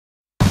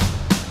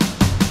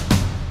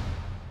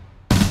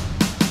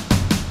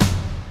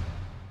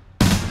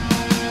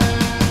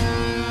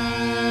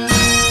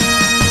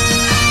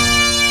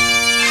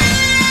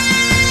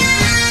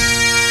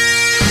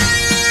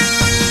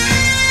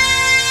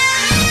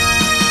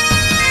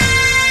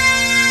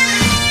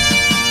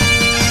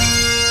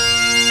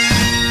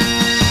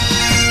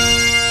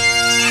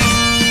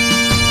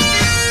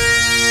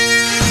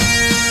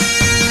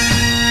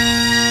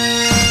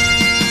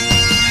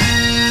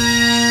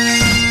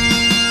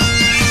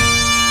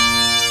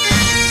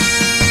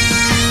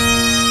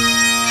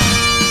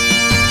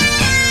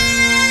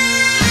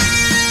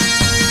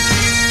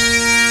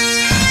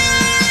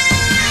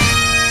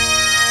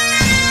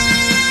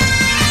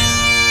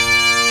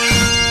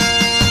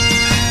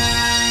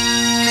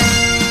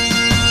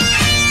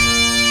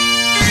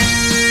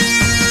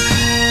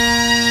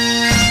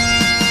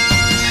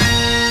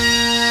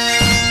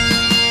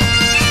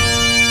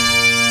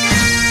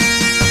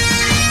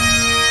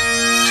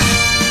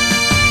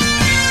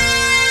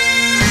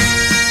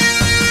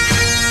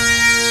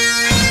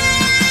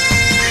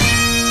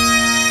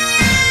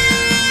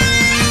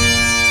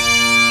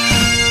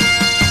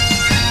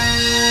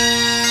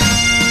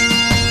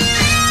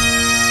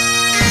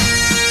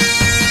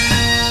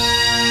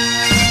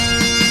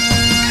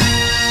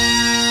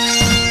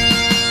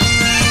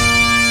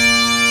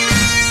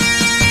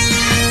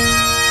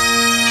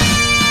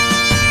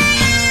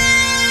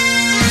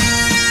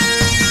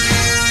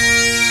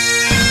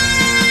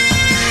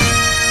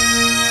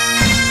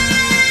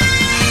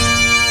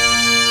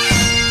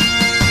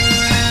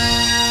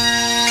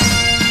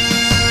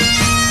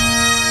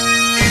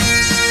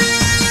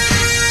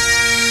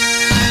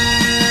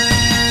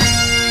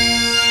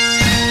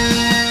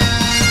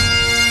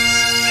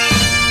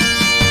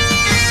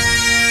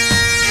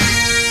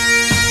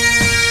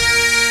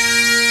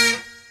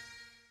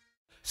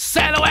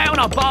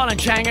a ball and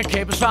chain and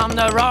keep us from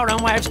the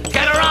roaring waves.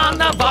 Get her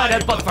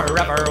undivided, but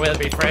forever we'll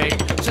be free.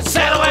 So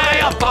sail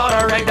away aboard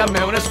a rig, the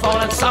moon is full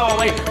and so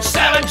are we.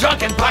 7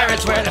 drunken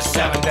pirates, we're the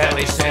 7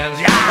 deadly sins.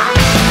 Yeah!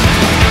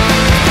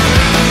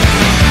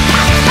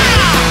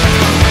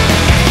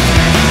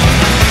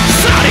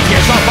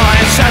 Years off by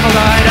and several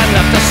died and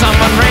left us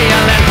someone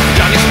reeling.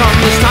 Johnny Scrum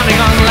was standing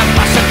on the left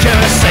passenger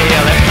to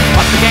ceiling.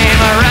 What became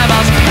of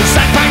rebels who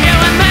set for you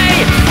and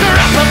me?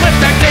 Grappled with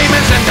their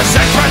demons in the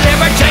search for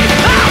liberty.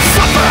 Oh,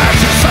 sufferers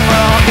who suffer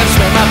all can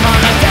swim upon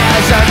the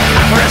desert.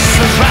 Avarice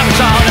has ravaged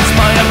all in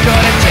spite of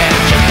good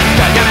intention.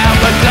 Dragging out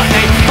with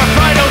gluttony for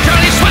pride, oh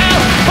journey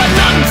swell. But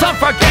nothing's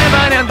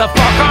unforgiven in the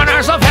four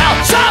corners of hell.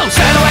 So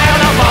sail away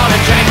on a ball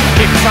and chain,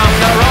 keep us from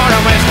the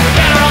roaring waves.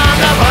 Get her on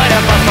the bite,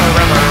 but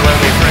forever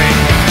we'll be free.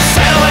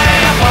 Sail away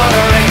aboard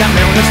a rig, the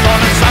moon is full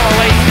and so are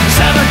we.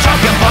 7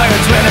 drunken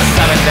pirates, we're the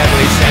 7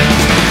 deadly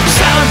sins.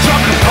 7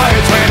 drunken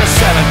pirates, we're the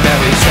 7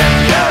 deadly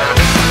sins. Yeah!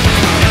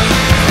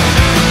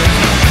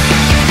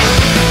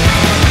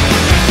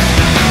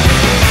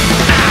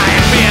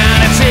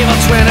 Evil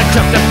twin and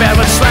took the bed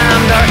with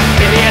slander.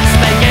 Idiots,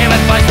 they gave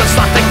advice, but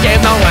sloth, they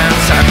gave no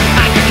answer.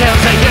 Anger kills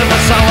the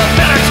human soul with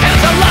bitter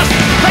tales of lust.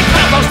 Like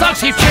those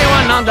dogs keep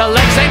chewing on the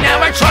legs they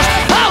never trust.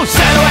 Oh,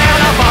 sail away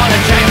on a ball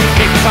and chain,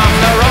 keep from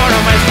the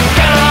roaring waves.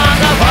 Get along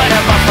the bite,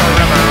 but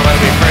forever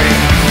we'll be free.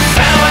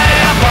 Sail away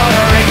aboard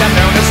a rig, the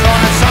moon is full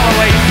and so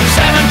are we.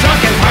 7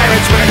 drunken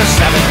pirates, we're the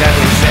 7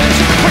 deadly sins.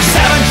 We're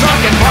 7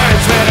 drunken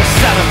pirates, we're the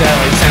 7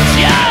 deadly sins.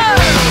 Yeah!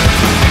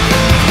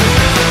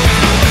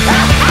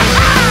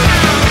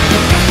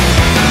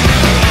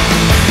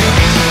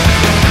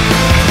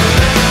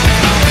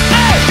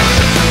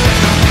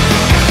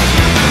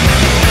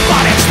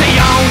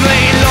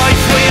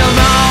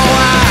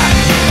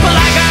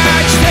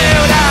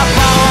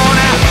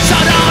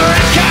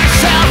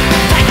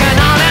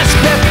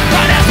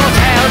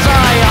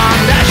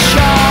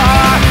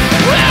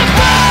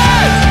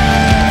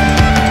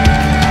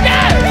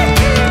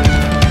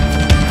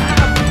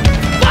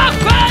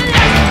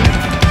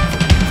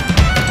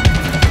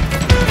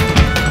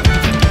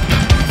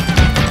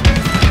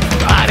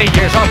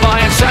 Years off by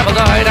and several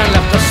died and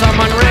left us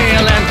someone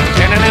reeling.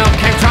 In and out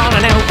came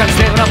crawling out and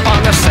stood up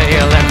on the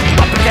ceiling.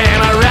 What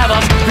became of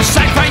rebels who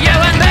sang for you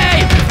and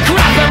me?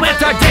 Grappling with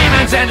their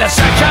demons in the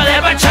search of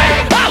liberty.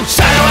 Oh,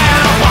 sail away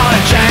on a ball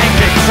and chain,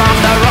 keep from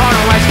the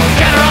roaring waves.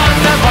 Get her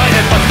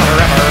undivided, but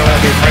forever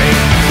we'll be free.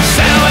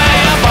 Sail away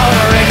aboard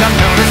a rig, the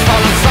moon is full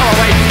and so are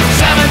we.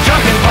 7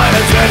 drunken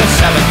pirates, we're the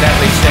 7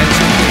 deadly sins.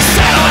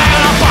 Sail away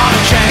on a ball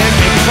and chain,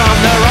 keep from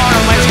the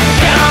roaring waves.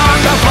 Get her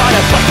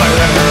undivided, but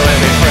forever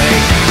we'll be free.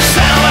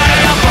 Sail away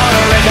aboard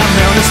a rig, the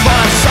moon is full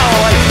and so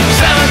are we.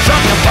 7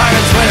 drunken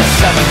pirates, we're the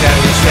 7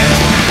 deadly sins.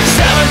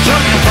 7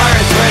 drunken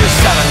pirates, we're the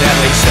 7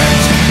 deadly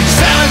sins.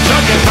 7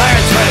 drunken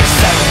pirates, we're the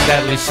 7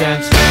 deadly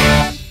sins.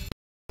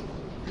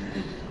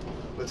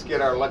 Let's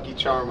get our lucky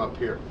charm up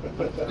here.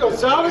 Go,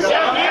 Thomas!